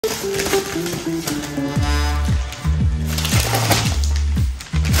So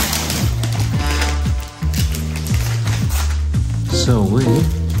we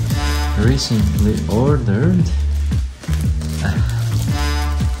recently ordered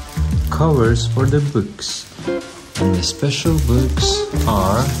covers for the books, and the special books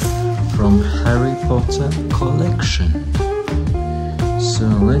are from Harry Potter collection. So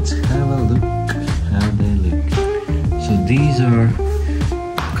let's have a look how they look. So these are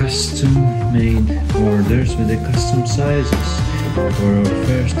custom made orders with the custom sizes for our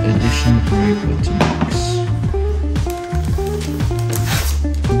first edition Harry Potter books.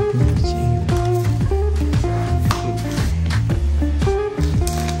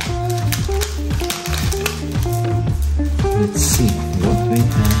 Let's see what we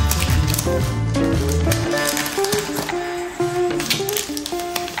have.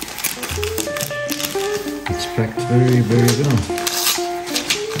 It's packed very well.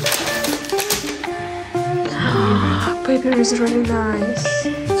 Paper is really nice.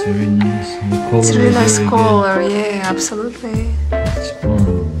 It's very nice. The color It's really nice very color, yeah, absolutely. It's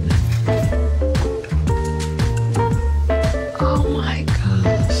fun. Oh my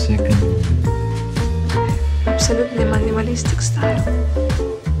god. Second. Absolutely minimalistic style.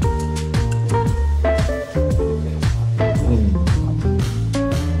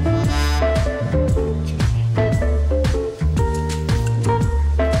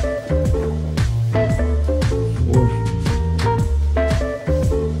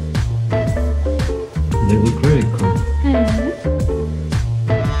 They look very cool.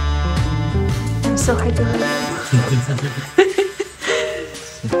 I'm so happy with them.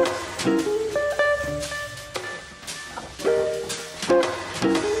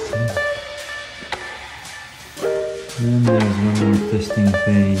 And there's one more testing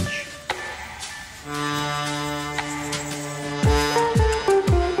page.